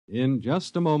In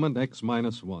just a moment,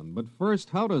 X-1. But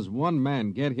first, how does one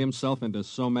man get himself into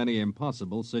so many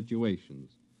impossible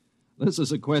situations? This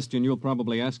is a question you'll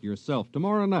probably ask yourself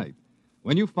tomorrow night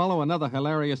when you follow another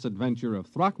hilarious adventure of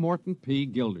Throckmorton P.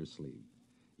 Gildersleeve.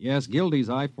 Yes, Gildy's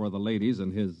eye for the ladies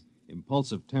and his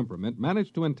impulsive temperament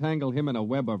managed to entangle him in a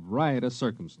web of riotous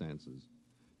circumstances.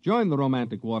 Join the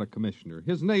romantic water commissioner,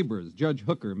 his neighbors, Judge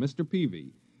Hooker, Mr.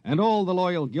 Peavy, and all the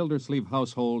loyal Gildersleeve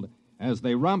household as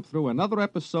they romp through another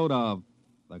episode of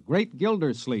The Great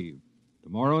Gildersleeve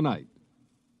tomorrow night.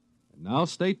 And now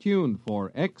stay tuned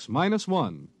for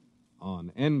X-1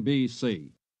 on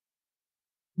NBC.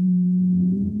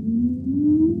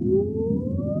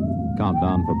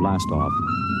 Countdown for blast off.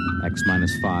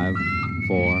 X-5,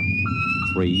 4,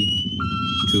 3,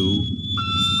 2,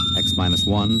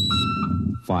 X-1,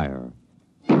 fire.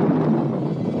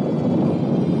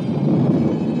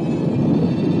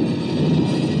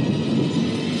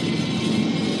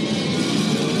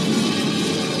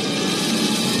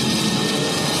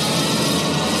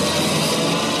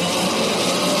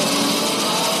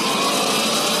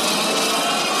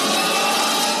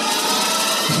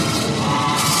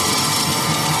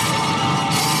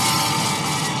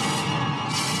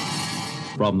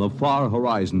 From the far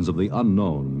horizons of the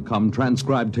unknown come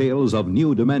transcribed tales of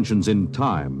new dimensions in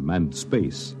time and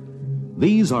space.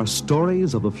 These are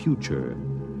stories of the future,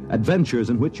 adventures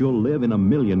in which you'll live in a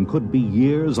million, could be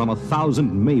years, on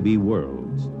 1,000 maybe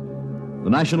worlds. The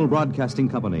National Broadcasting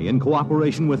Company, in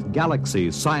cooperation with Galaxy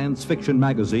Science Fiction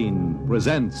Magazine,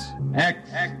 presents X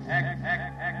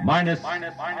minus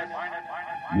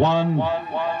 1.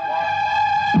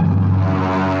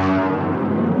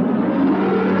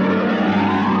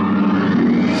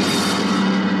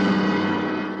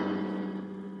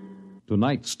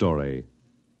 Tonight's story,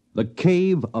 The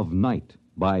Cave of Night,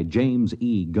 by James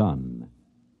E. Gunn.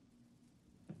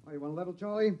 Oh, you want a level,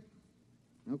 Charlie?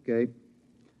 Okay.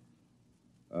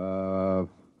 Though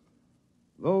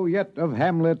yet of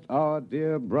Hamlet, our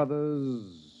dear brothers,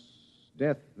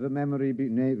 death the memory be...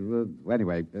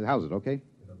 Anyway, how's it, okay?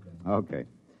 Okay.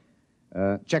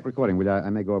 Check recording, will you? I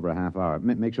may go over a half hour.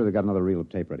 Make sure they've got another reel of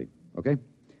tape ready, okay?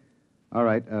 All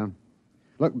right,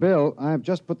 Look, Bill, I've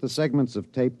just put the segments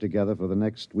of tape together for the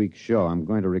next week's show. I'm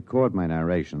going to record my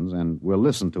narrations, and we'll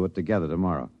listen to it together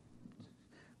tomorrow.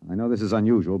 I know this is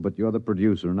unusual, but you're the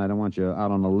producer, and I don't want you out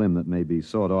on a limb that may be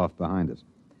sawed off behind us.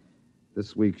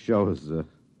 This week's show is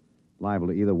liable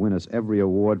to either win us every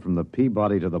award from the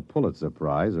Peabody to the Pulitzer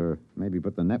Prize, or maybe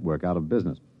put the network out of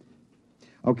business.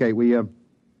 Okay, we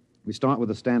start with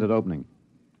the standard opening.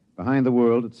 Behind the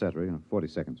world, etc., 40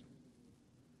 seconds.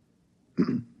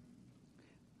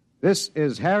 This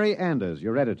is Harry Anders,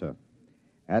 your editor.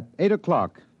 At 8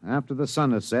 o'clock, after the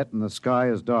sun has set and the sky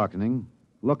is darkening,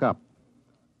 look up.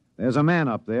 There's a man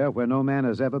up there where no man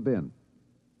has ever been.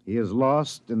 He is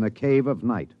lost in the cave of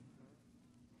night.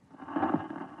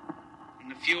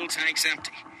 And the fuel tank's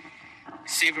empty.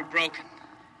 Receiver broken.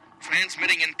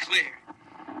 Transmitting and clear.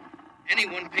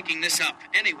 Anyone picking this up,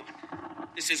 anyone.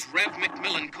 This is Rev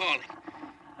McMillan calling.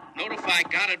 Notify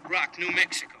Goddard Rock, New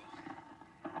Mexico.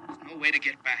 There's no way to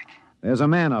get back. There's a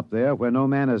man up there where no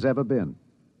man has ever been.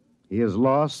 He is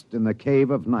lost in the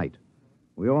cave of night.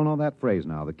 We all know that phrase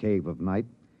now, the cave of night.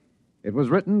 It was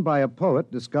written by a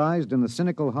poet disguised in the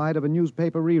cynical hide of a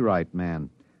newspaper rewrite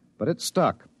man. But it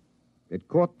stuck. It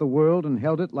caught the world and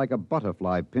held it like a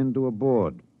butterfly pinned to a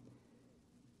board.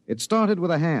 It started with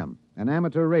a ham, an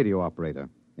amateur radio operator,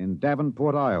 in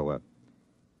Davenport, Iowa.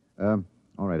 All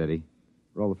right, Eddie.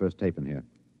 Roll the first tape in here.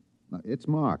 It's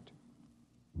marked.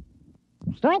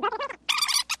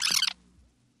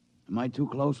 Am I too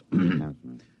close?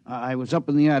 I was up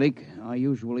in the attic. I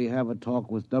usually have a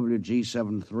talk with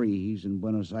WG73. He's in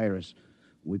Buenos Aires.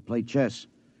 We play chess.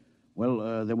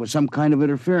 Well, there was some kind of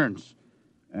interference.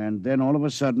 And then all of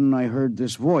a sudden, I heard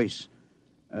this voice.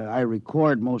 I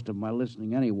record most of my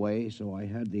listening anyway, so I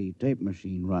had the tape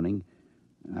machine running.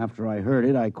 After I heard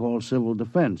it, I called civil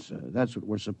defense. That's what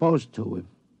we're supposed to.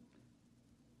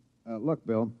 Look,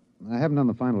 Bill, I haven't done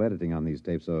the final editing on these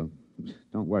tapes, so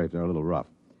don't worry if they're a little rough.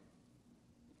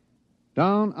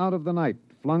 Down out of the night,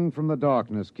 flung from the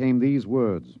darkness, came these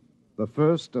words, the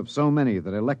first of so many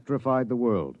that electrified the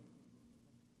world.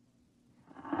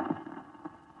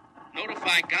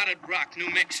 Notify Goddard Rock, New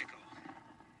Mexico.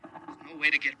 There's no way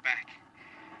to get back.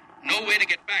 No way to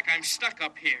get back. I'm stuck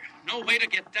up here. No way to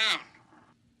get down.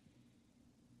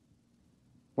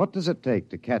 What does it take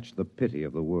to catch the pity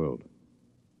of the world?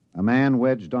 A man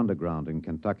wedged underground in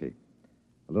Kentucky.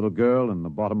 A little girl in the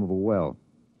bottom of a well.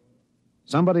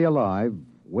 Somebody alive,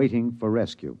 waiting for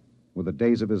rescue, with the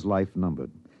days of his life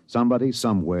numbered. Somebody,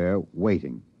 somewhere,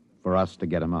 waiting. for us to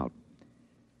get him out.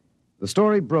 The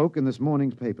story broke in this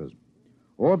morning's papers.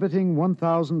 Orbiting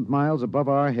 1,000 miles above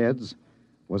our heads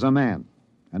was a man,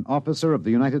 an officer of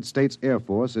the United States Air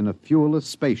Force in a fuelless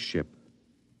spaceship.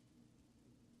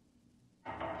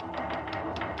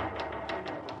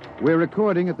 We're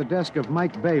recording at the desk of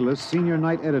Mike Bayless, senior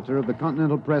night editor of the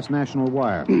Continental Press National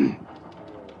Wire.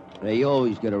 Hey, you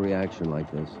always get a reaction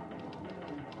like this.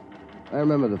 I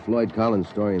remember the Floyd Collins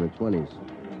story in the 20s.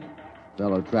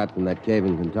 Fellow trapped in that cave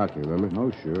in Kentucky, remember?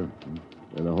 Oh, sure.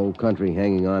 And the whole country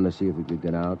hanging on to see if he could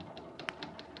get out.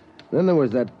 Then there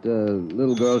was that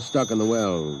little girl stuck in the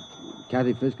well.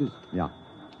 Kathy Fiskers? Yeah.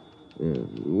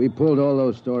 We pulled all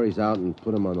those stories out and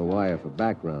put them on the wire for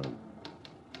background.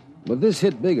 But this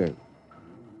hit bigger.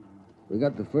 We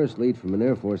got the first lead from an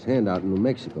Air Force handout in New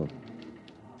Mexico.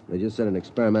 They just said an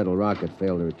experimental rocket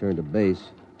failed to return to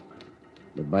base.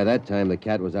 But by that time, the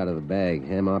cat was out of the bag.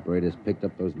 Ham operators picked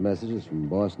up those messages from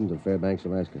Boston to Fairbanks,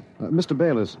 Alaska. Mr.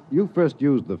 Bayless, you first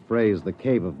used the phrase the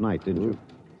cave of night, didn't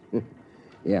you?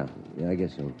 Yeah, I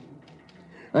guess so.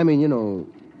 I mean,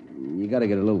 you got to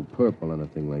get a little purple on a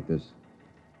thing like this.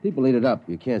 People eat it up.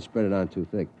 You can't spread it on too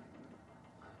thick.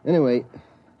 Anyway,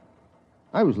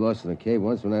 I was lost in a cave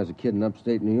once when I was a kid in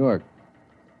upstate New York.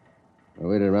 I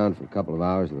waited around for a couple of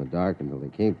hours in the dark until they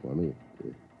came for me.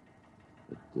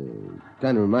 It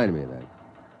kind of reminded me of that.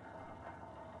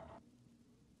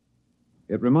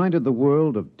 It reminded the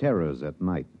world of terrors at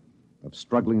night, of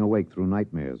struggling awake through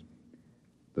nightmares,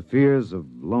 the fears of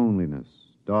loneliness,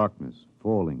 darkness,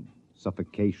 falling,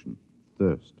 suffocation,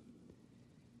 thirst.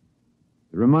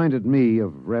 It reminded me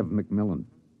of Rev McMillan.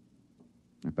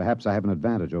 And perhaps I have an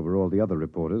advantage over all the other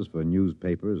reporters for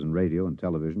newspapers and radio and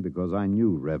television because I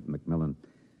knew Rev McMillan.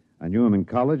 I knew him in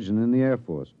college and in the Air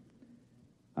Force.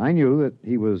 I knew that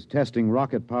he was testing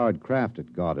rocket-powered craft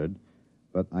at Goddard,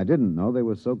 but I didn't know they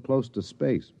were so close to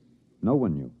space. No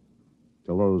one knew,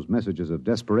 till those messages of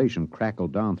desperation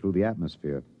crackled down through the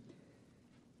atmosphere.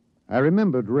 I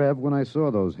remembered Rev when I saw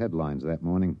those headlines that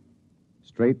morning.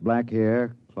 Straight black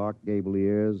hair, Clark Gable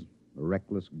ears, a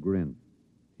reckless grin.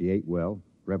 He ate well,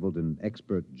 reveled in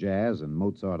expert jazz and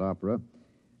Mozart opera,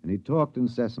 and he talked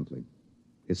incessantly.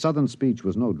 His southern speech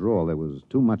was no drawl. There was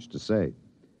too much to say.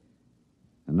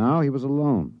 And now he was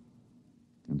alone,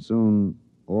 and soon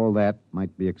all that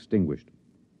might be extinguished.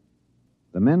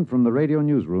 The men from the radio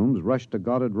newsrooms rushed to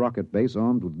Goddard Rocket Base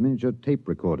armed with miniature tape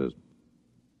recorders.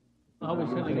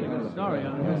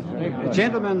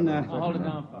 Gentlemen,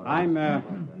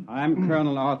 I'm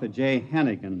Colonel Arthur J.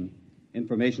 Hannigan,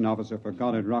 Information Officer for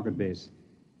Goddard Rocket Base,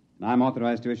 and I'm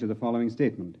authorized to issue the following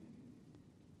statement.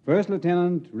 First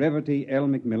Lieutenant Reverty L.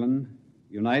 McMillan,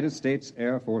 United States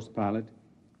Air Force pilot,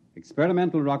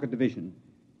 Experimental Rocket Division,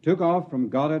 took off from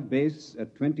Goddard Base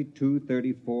at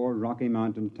 22:34 Rocky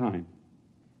Mountain time.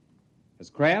 His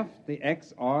craft, the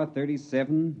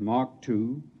XR-37 Mark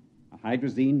II, a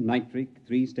hydrazine nitric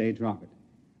three-stage rocket.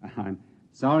 I'm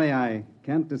sorry I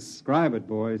can't describe it,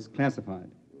 boys.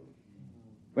 Classified.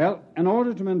 Well, in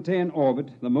order to maintain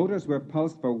orbit, the motors were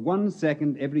pulsed for 1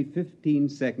 second every 15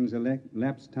 seconds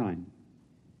elapsed time.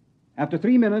 After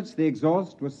 3 minutes, the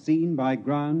exhaust was seen by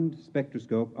ground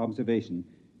spectroscope observation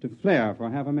to flare for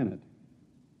half a minute.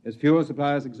 His fuel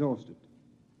supply is exhausted.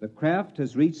 The craft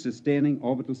has reached sustaining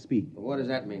orbital speed. What does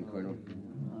that mean, Colonel?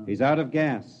 He's out of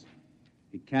gas.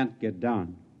 He can't get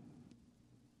down.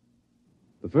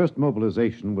 The first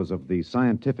mobilization was of the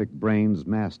scientific brains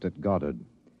massed at Goddard.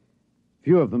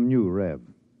 Few of them knew Rev.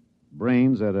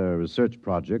 Brains at a research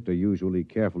project are usually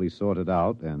carefully sorted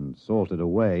out and salted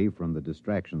away from the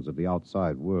distractions of the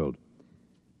outside world.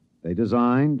 They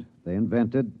designed, they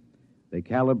invented, they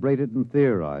calibrated and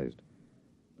theorized.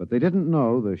 But they didn't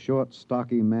know the short,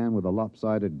 stocky man with a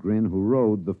lopsided grin who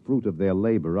rode the fruit of their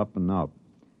labor up and out,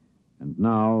 and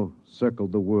now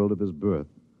circled the world of his birth,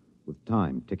 with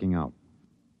time ticking out.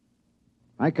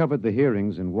 I covered the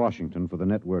hearings in Washington for the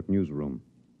network newsroom.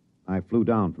 I flew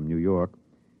down from New York,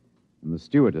 and the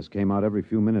stewardess came out every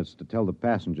few minutes to tell the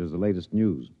passengers the latest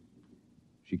news.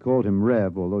 She called him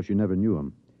Rev, although she never knew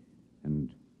him,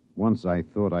 and once I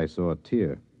thought I saw a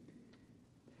tear.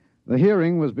 The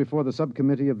hearing was before the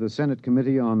subcommittee of the Senate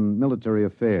Committee on Military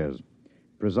Affairs.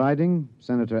 Presiding,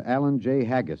 Senator Allen J.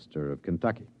 Haggister of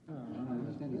Kentucky.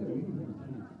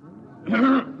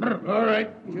 All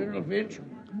right, General Finch.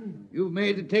 You've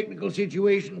made the technical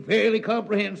situation fairly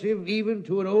comprehensive, even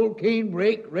to an old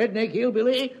canebrake redneck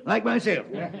hillbilly like myself.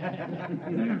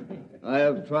 I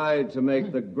have tried to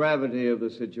make the gravity of the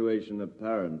situation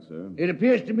apparent, sir. It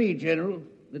appears to me, General,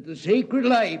 that the sacred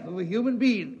life of a human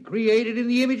being created in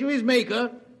the image of his maker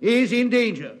is in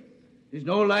danger. It's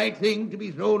no light thing to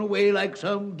be thrown away like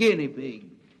some guinea pig.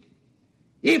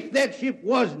 If that ship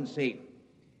wasn't safe,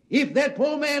 if that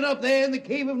poor man up there in the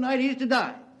Cave of Night is to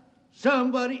die,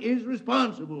 somebody is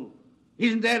responsible.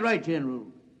 Isn't that right, General?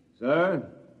 Sir,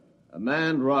 a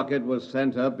manned rocket was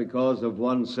sent up because of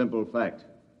one simple fact.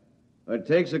 It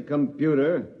takes a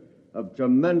computer of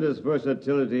tremendous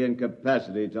versatility and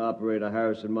capacity to operate a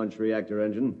Harrison-Munch reactor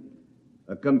engine.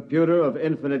 A computer of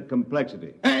infinite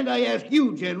complexity. And I ask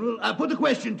you, General, I put the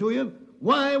question to you,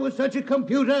 why was such a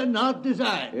computer not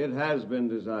designed? It has been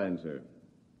designed, sir.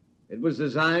 It was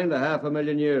designed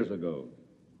 500,000 years ago.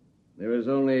 There is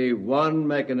only one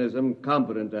mechanism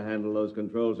competent to handle those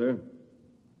controls, sir.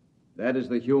 That is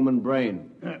the human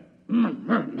brain.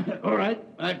 All right.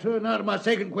 I turn now to my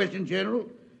second question, General,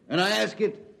 and I ask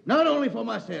it not only for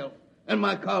myself and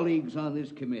my colleagues on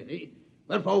this committee,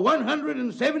 but for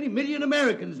 170 million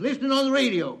Americans listening on the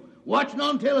radio, watching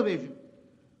on television.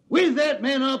 With that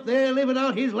man up there living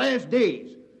out his last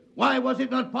days, why was it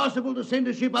not possible to send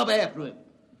a ship up after him?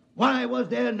 Why was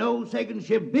there no second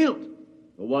ship built?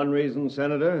 For one reason,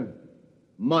 Senator,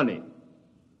 money.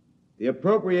 The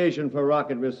appropriation for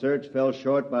rocket research fell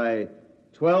short by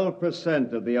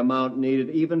 12% of the amount needed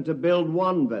even to build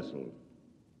one vessel.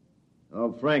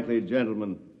 Oh, frankly,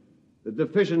 gentlemen, the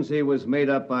deficiency was made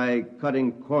up by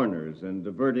cutting corners and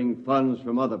diverting funds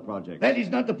from other projects. That is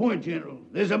not the point, General.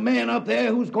 There's a man up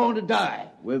there who's going to die.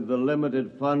 With the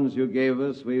limited funds you gave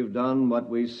us, we've done what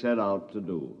we set out to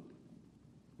do.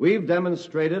 We've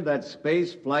demonstrated that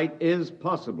space flight is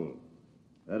possible,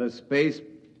 that a space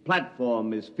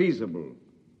platform is feasible.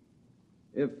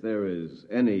 If there is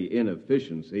any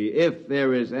inefficiency, if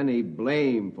there is any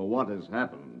blame for what has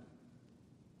happened,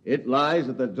 it lies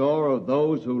at the door of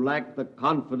those who lack the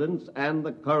confidence and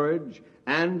the courage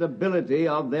and ability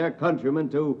of their countrymen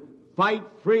to fight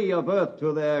free of Earth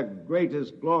to their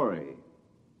greatest glory.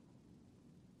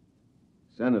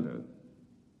 Senator,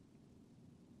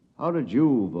 how did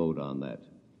you vote on that?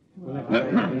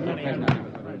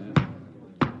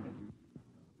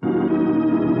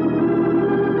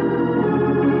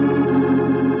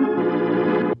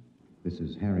 This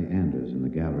is Harry Anders in the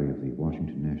gallery of the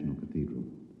Washington National Cathedral.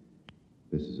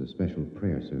 This is a special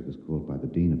prayer service called by the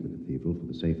Dean of the Cathedral for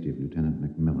the safety of Lieutenant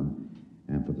McMillan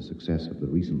and for the success of the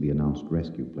recently announced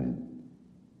rescue plan.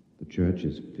 The church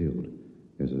is filled.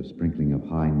 There's a sprinkling of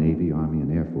high Navy, Army,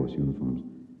 and Air Force uniforms.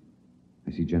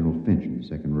 I see General Finch in the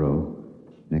second row,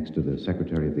 next to the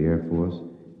Secretary of the Air Force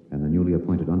and the newly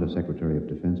appointed Undersecretary of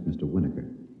Defense, Mr. Winokur.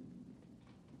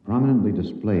 Prominently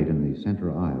displayed in the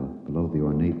center aisle, below the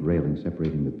ornate railing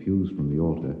separating the pews from the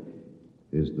altar,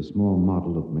 is the small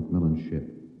model of McMillan's ship.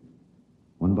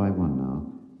 One by one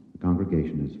now, the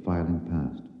congregation is filing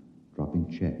past, dropping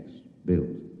checks,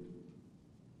 bills.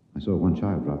 I saw one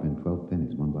child drop in 12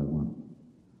 pennies, one by one.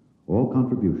 All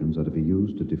contributions are to be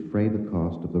used to defray the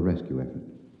cost of the rescue effort.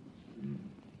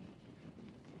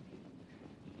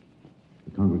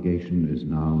 The congregation is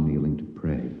now kneeling to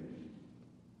pray.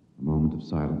 A moment of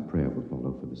silent prayer will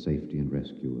follow for the safety and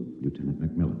rescue of Lieutenant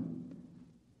McMillan.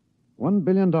 $1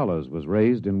 billion was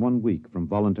raised in 1 week from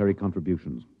voluntary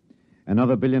contributions.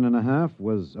 Another $1.5 billion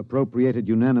was appropriated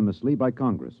unanimously by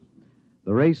Congress.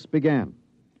 The race began.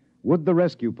 Would the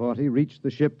rescue party reach the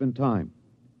ship in time?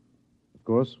 Of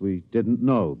course, we didn't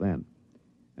know then.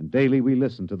 And daily we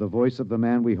listened to the voice of the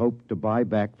man we hoped to buy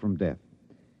back from death.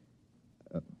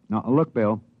 Now, look,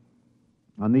 Bill,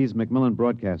 on these McMillan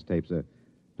broadcast tapes,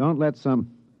 don't let some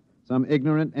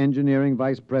ignorant engineering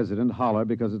vice president holler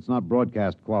because it's not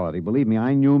broadcast quality. Believe me,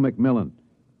 I knew McMillan.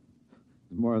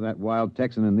 There's more of that wild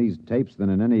Texan in these tapes than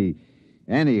in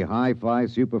any hi-fi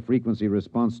super-frequency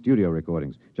response studio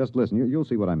recordings. Just listen. You'll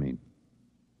see what I mean.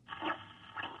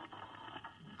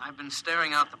 I've been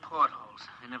staring out the portholes.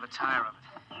 I never tire of it.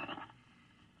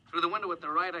 Through the window at the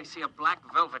right, I see a black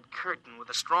velvet curtain with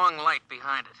a strong light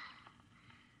behind it.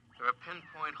 There are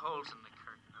pinpoint holes in the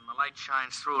curtain, and the light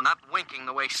shines through, not winking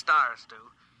the way stars do,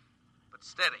 but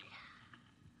steady.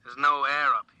 There's no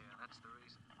air up here. That's the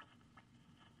reason.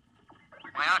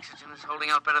 My oxygen is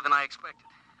holding out better than I expected.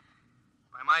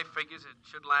 By my figures, it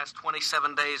should last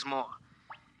 27 days more.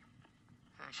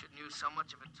 I shouldn't use so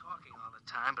much of it talking all the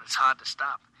time, but it's hard to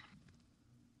stop.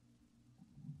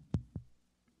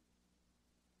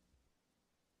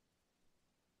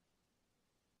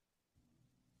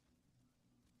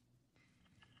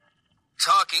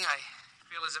 Talking, I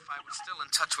feel as if I was still in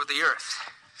touch with the Earth.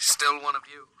 Still one of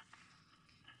you.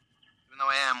 Even though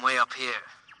I am way up here.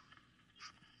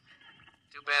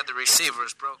 Too bad the receiver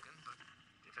is broken, but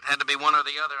if it had to be one or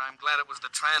the other, I'm glad it was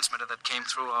the transmitter that came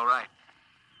through all right.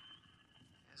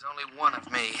 There's only one of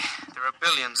me. There are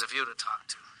billions of you to talk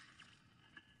to.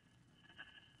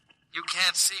 You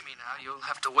can't see me now. You'll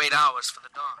have to wait hours for the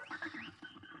dawn.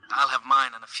 I'll have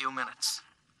mine in a few minutes.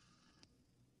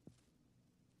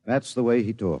 That's the way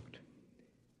he talked.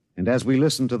 And as we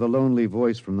listened to the lonely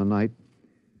voice from the night,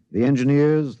 the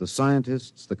engineers, the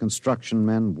scientists, the construction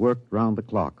men worked round the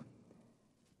clock.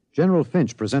 General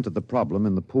Finch presented the problem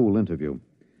in the pool interview.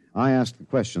 I asked the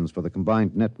questions for the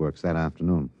combined networks that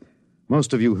afternoon.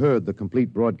 Most of you heard the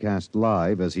complete broadcast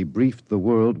live as he briefed the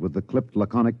world with the clipped,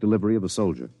 laconic delivery of a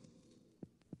soldier.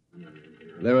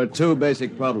 There are two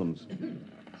basic problems.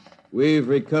 We've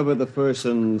recovered the first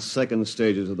and second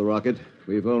stages of the rocket.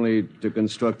 We've only to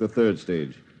construct the third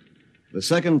stage. The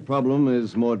second problem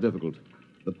is more difficult.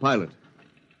 The pilot.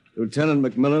 Lieutenant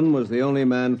McMillan was the only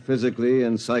man physically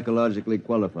and psychologically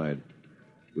qualified.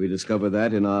 We discovered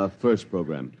that in our first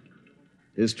program.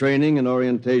 His training and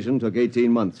orientation took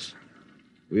 18 months.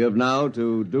 We have now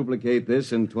to duplicate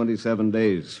this in 27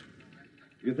 days.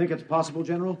 You think it's possible,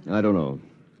 General? I don't know.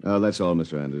 That's all,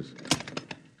 Mr. Anders.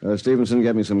 Stevenson,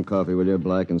 get me some coffee, will you?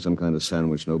 Black and some kind of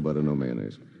sandwich, no butter, no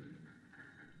mayonnaise.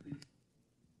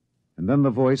 And then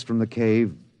the voice from the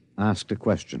cave asked a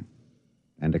question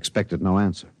and expected no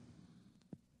answer.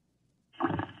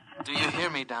 Do you hear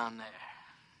me down there?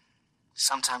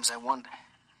 Sometimes I wonder.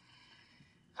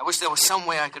 I wish there was some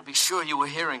way I could be sure you were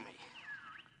hearing me.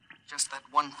 Just that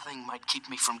one thing might keep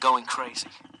me from going crazy.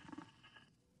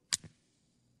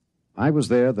 I was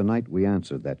there the night we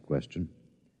answered that question.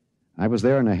 I was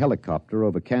there in a helicopter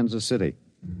over Kansas City.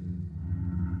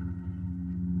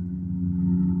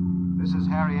 This is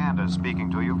Harry Anders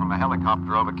speaking to you from a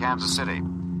helicopter over Kansas City.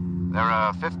 There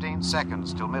are 15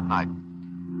 seconds till midnight.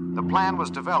 The plan was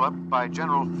developed by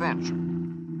General Finch.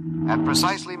 At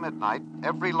precisely midnight,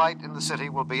 every light in the city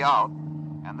will be out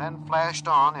and then flashed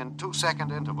on in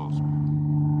 2-second intervals.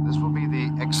 This will be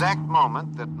the exact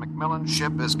moment that McMillan's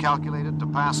ship is calculated to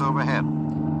pass overhead.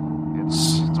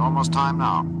 It's almost time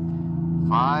now.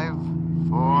 5,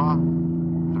 4,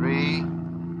 3,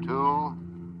 2,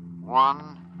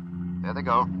 1. There they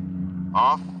go.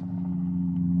 Off.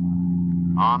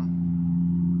 On.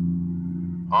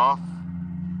 Off.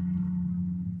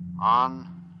 On.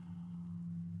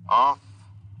 Off.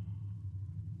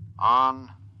 On.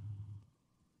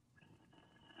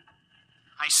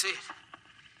 I see it.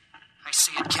 I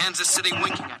see it. Kansas City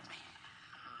winking at me.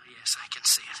 Oh, yes, I can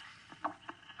see it.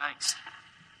 Thanks.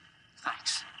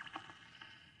 Thanks.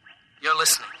 You're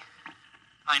listening.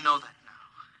 I know that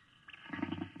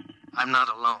now. I'm not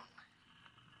alone.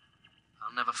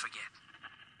 I'll never forget.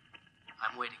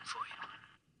 I'm waiting for you.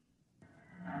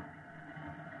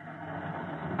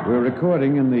 We're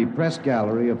recording in the press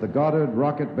gallery of the Goddard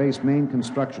Rocket Base main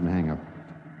construction hangar.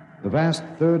 The vast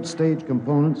third stage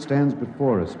component stands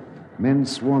before us, men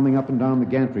swarming up and down the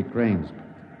gantry cranes.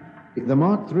 The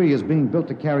Mark III is being built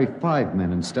to carry 5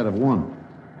 men instead of 1.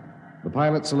 The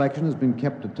pilot selection has been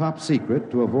kept a top secret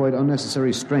to avoid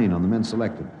unnecessary strain on the men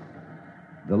selected.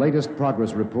 The latest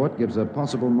progress report gives a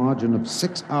possible margin of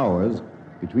 6 hours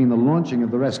between the launching of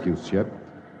the rescue ship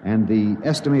and the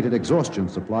estimated exhaustion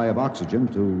supply of oxygen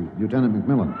to Lieutenant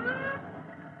McMillan.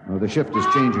 The shift is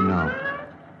changing now.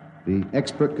 The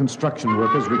expert construction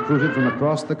workers recruited from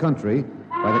across the country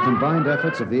by the combined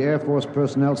efforts of the Air Force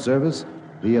Personnel Service,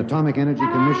 the Atomic Energy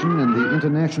Commission, and the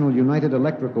International United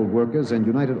Electrical Workers and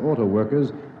United Auto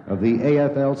Workers of the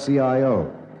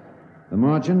AFL-CIO. The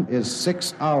margin is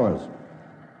 6 hours.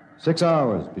 6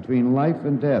 hours between life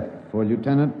and death for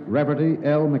Lieutenant Reverdy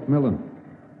L. McMillan.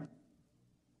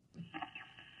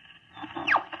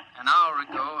 An hour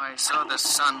ago, I saw the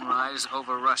sun rise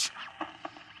over Russia.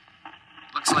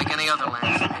 Looks like any other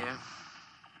land from here.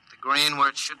 The green where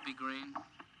it should be green.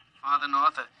 Farther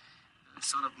north, a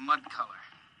sort of mud color.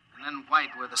 And then white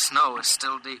where the snow is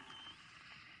still deep.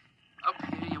 Up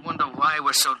here, you wonder why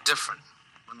we're so different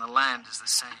when the land is the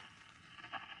same.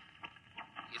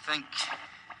 You think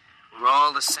we're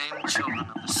all the same children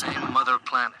of the same mother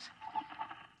planet.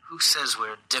 Who says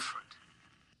we're different?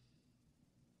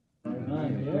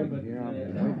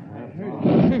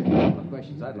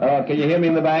 Can you hear me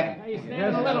in the back? You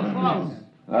stand a little close.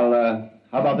 Well,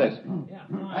 how about this? Yeah,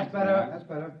 that's better. That's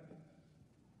better.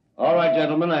 All right,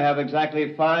 gentlemen, I have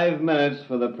exactly 5 minutes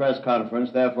for the press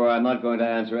conference. Therefore, I'm not going to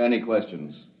answer any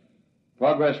questions.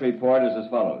 Progress report is as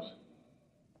follows.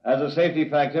 As a safety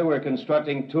factor, we're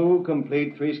constructing 2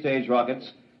 complete 3-stage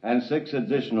rockets and 6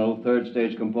 additional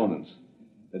 3rd-stage components.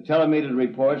 The telemetered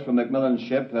reports from McMillan's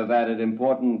ship have added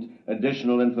important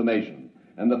additional information,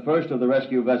 and the first of the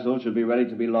rescue vessels should be ready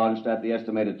to be launched at the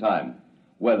estimated time,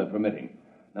 weather permitting.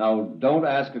 Now, don't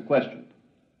ask a question.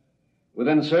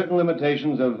 Within certain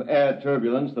limitations of air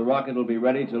turbulence, the rocket will be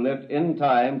ready to lift in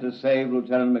time to save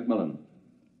Lieutenant McMillan.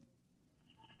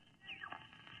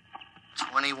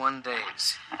 21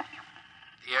 days.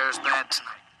 The air is bad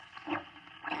tonight.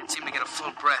 Can't seem to get a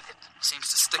full breath. It seems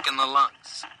to stick in the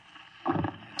lungs.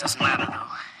 It doesn't matter,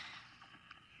 though.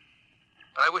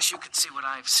 But I wish you could see what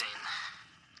I've seen.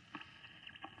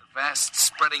 The vast,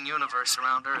 spreading universe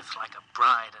around Earth like a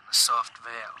bride in a soft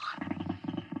veil.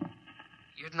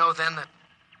 You'd know then that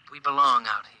we belong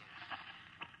out here.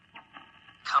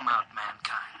 Come out,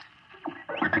 mankind.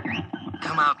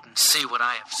 Come out and see what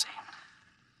I have seen.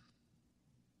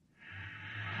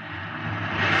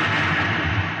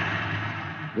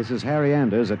 This is Harry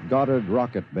Anders at Goddard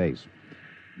Rocket Base.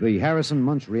 The Harrison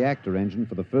Munch reactor engine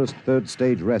for the first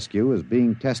third-stage rescue is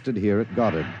being tested here at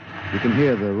Goddard. You can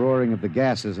hear the roaring of the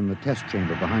gases in the test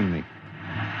chamber behind me.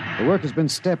 The work has been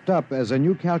stepped up as a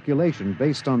new calculation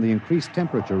based on the increased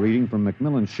temperature reading from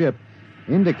McMillan's ship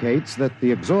indicates that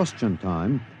the exhaustion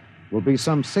time will be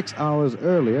some 6 hours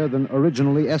earlier than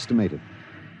originally estimated.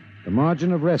 The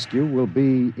margin of rescue will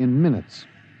be in minutes.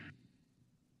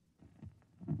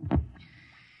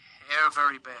 Air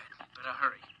very bad. Better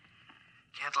hurry.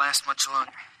 Can't last much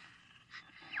longer.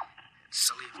 It's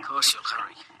silly, of course you'll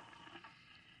hurry.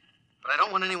 But I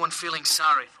don't want anyone feeling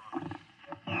sorry for me.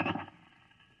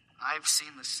 I've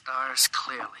seen the stars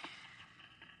clearly.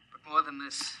 But more than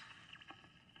this,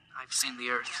 I've seen the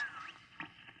earth.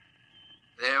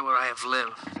 There where I have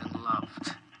lived and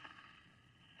loved.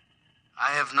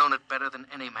 I have known it better than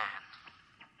any man.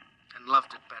 And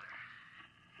loved it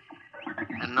better.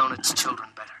 And known its children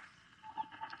better.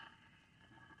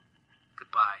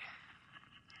 Goodbye.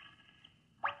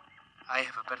 I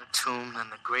have a better tomb than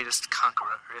the greatest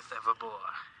conqueror Earth ever bore.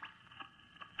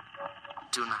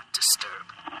 Do not disturb.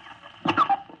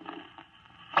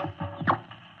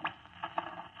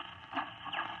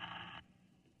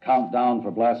 Countdown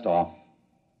for blastoff.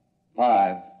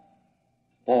 5,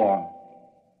 4,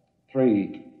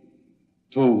 3,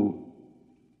 2,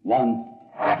 1.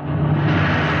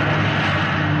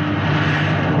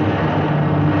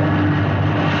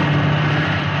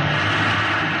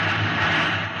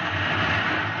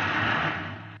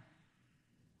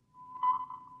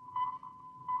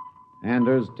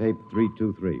 Anders, tape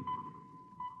 323.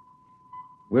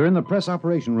 We're in the press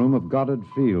operation room of Goddard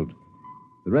Field.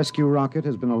 The rescue rocket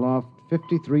has been aloft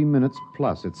 53 minutes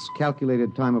plus. Its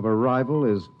calculated time of arrival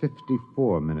is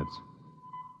 54 minutes.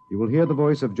 You will hear the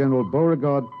voice of General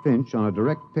Beauregard Finch on a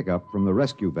direct pickup from the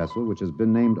rescue vessel, which has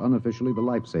been named unofficially the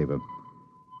Lifesaver.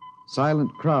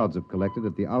 Silent crowds have collected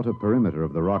at the outer perimeter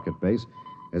of the rocket base,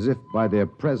 as if by their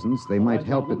presence they might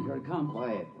help it. Here it comes.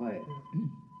 Quiet.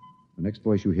 The next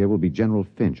voice you hear will be General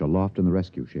Finch aloft in the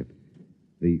rescue ship.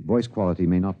 The voice quality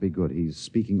may not be good. He's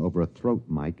speaking over a throat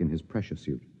mic in his pressure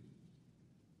suit.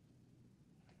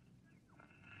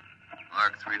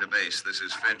 Mark 3 to base. This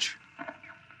is Finch. Going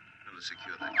to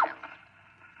secure that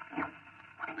deal.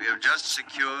 We have just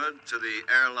secured to the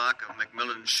airlock of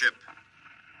McMillan's ship.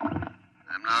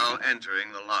 I'm now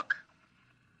entering the lock.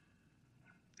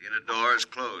 The inner door is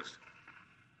closed.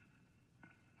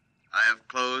 I have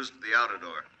closed the outer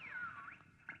door.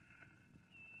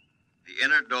 The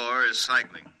inner door is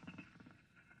cycling.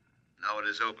 Now it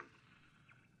is open.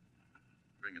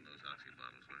 Bring in those oxy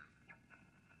bottles, will you?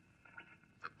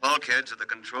 The bulkhead to the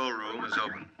control room is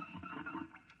open.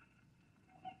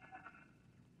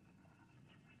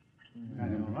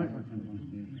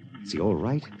 Is he all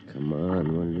right? Come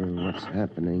on, will you? What's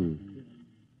happening?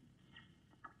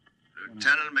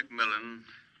 Lieutenant McMillan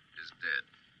is dead.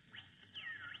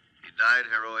 He died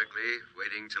heroically,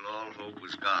 waiting till all hope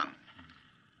was gone.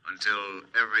 Until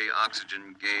every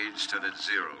oxygen gauge stood at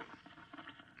 0.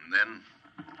 And then,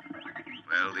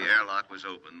 well, the airlock was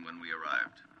open when we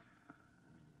arrived.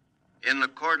 In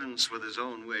accordance with his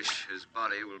own wish, his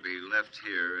body will be left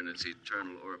here in its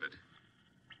eternal orbit.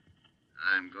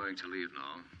 I'm going to leave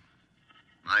now.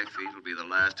 My feet will be the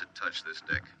last to touch this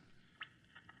deck.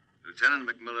 Lieutenant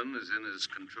McMillan is in his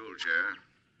control chair,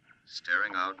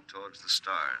 staring out towards the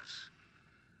stars.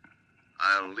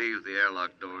 I'll leave the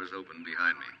airlock doors open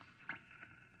behind me.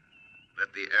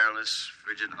 Let the airless,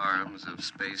 frigid arms of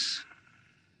space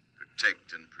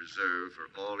protect and preserve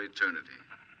for all eternity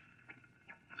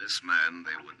this man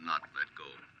they would not let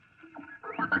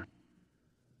go.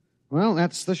 Well,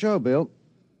 that's the show, Bill.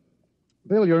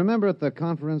 Bill, you remember at the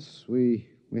conference we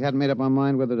hadn't made up our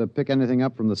mind whether to pick anything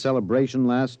up from the celebration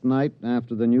last night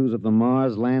after the news of the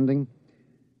Mars landing?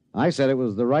 I said it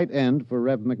was the right end for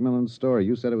Rev McMillan's story.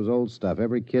 You said it was old stuff.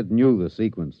 Every kid knew the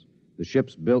sequence. The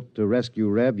ships built to rescue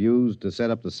Rev, used to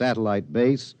set up the satellite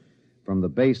base, from the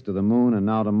base to the moon and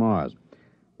now to Mars.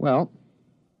 Well,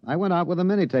 I went out with a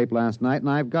mini-tape last night, and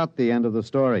I've got the end of the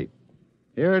story.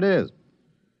 Here it is.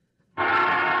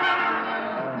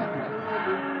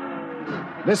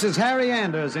 This is Harry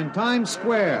Anders in Times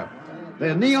Square.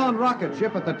 The neon rocket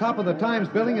ship at the top of the Times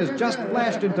building has just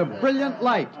flashed into brilliant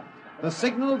light. The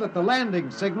signal that the landing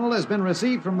signal has been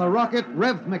received from the rocket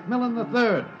Rev McMillan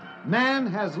III. Man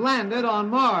has landed on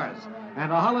Mars. And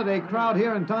a holiday crowd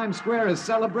here in Times Square is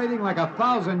celebrating like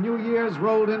 1,000 New Years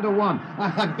rolled into one.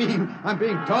 I'm being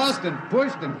tossed and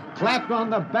pushed and clapped on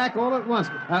the back all at once.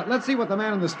 Let's see what the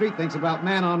man on the street thinks about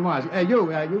man on Mars.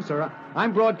 You, sir.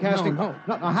 I'm broadcasting. No.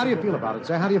 How do you feel about it,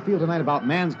 sir? How do you feel tonight about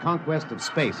man's conquest of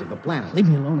space, of the planet? Leave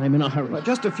me alone. I'm in a hurry. Well,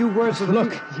 just a few words to the...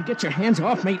 Look, you get your hands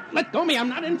off me. Let go of me. I'm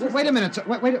not interested. Wait a minute, sir.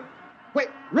 Wait.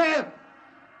 Rev!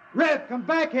 Rev, come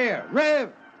back here.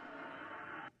 Rev!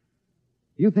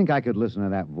 You think I could listen to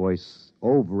that voice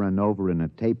over and over in a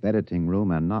tape editing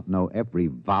room and not know every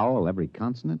vowel, every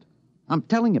consonant? I'm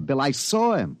telling you, Bill, I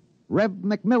saw him. Rev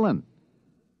McMillan.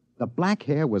 The black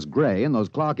hair was gray and those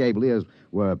claw gable ears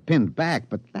were pinned back,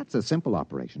 but that's a simple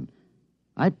operation.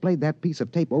 I played that piece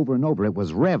of tape over and over. It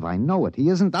was Rev, I know it. He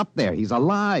isn't up there. He's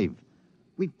alive.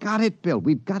 We've got it, Bill.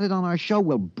 We've got it on our show.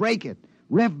 We'll break it.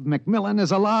 Rev McMillan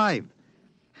is alive.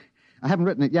 I haven't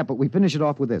written it yet, but we finish it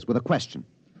off with this, with a question.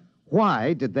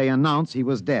 Why did they announce he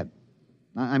was dead?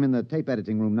 I'm in the tape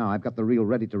editing room now. I've got the reel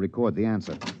ready to record the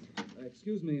answer.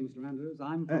 Excuse me, Mr. Anders.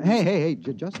 Hey,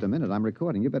 just a minute. I'm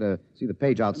recording. You better see the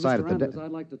page outside Mr. of the... Anders,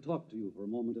 I'd like to talk to you for a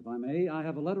moment, if I may. I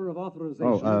have a letter of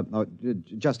authorization.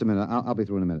 Just a minute. I'll be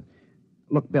through in a minute.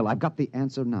 Look, Bill, I've got the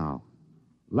answer now.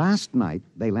 Last night,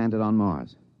 they landed on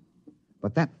Mars.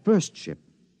 But that first ship,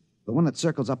 the one that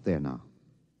circles up there now,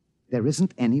 there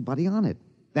isn't anybody on it.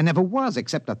 There never was,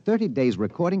 except a 30 days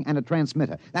recording and a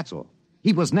transmitter. That's all.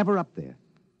 He was never up there.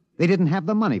 They didn't have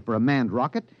the money for a manned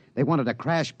rocket. They wanted a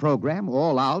crash program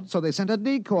all out, so they sent a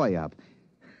decoy up.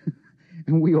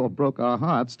 And we all broke our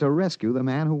hearts to rescue the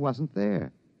man who wasn't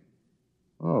there.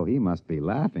 Oh, he must be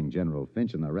laughing, General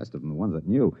Finch and the rest of them, the ones that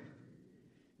knew.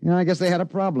 I guess they had a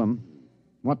problem.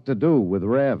 What to do with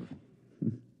Rev?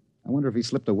 I wonder if he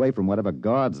slipped away from whatever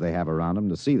guards they have around him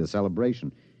to see the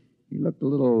celebration. He looked a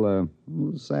little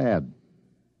sad.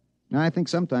 I think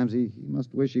sometimes he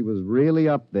must wish he was really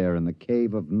up there in the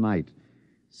cave of night,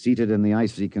 seated in the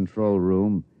icy control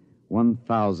room,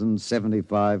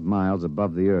 1,075 miles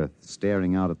above the Earth,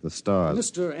 staring out at the stars.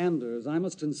 Mr. Anders, I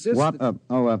must insist... What?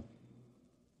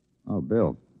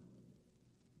 Bill.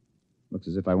 Looks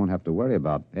as if I won't have to worry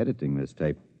about editing this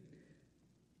tape.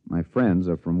 My friends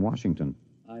are from Washington.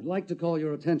 I'd like to call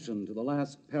your attention to the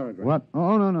last paragraph. What?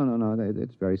 Oh, no.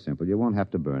 It's very simple. You won't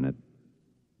have to burn it.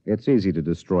 It's easy to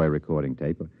destroy recording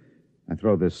tape. I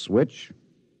throw this switch.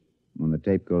 When the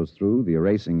tape goes through the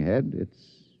erasing head,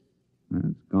 it's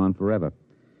gone forever.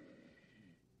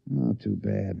 Oh, too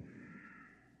bad.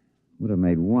 Would have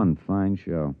made one fine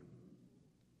show.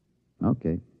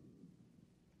 Okay.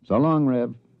 So long,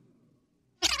 Rev.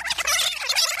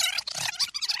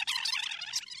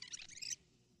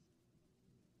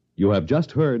 You have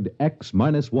just heard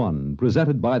X-1,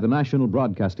 presented by the National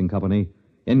Broadcasting Company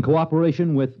in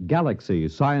cooperation with Galaxy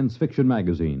Science Fiction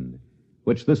Magazine,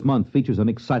 which this month features an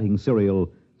exciting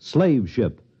serial, Slave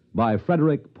Ship, by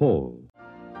Frederick Pohl.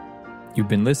 You've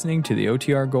been listening to the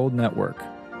OTR Gold Network.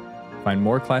 Find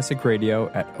more classic radio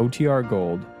at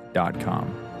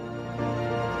otrgold.com.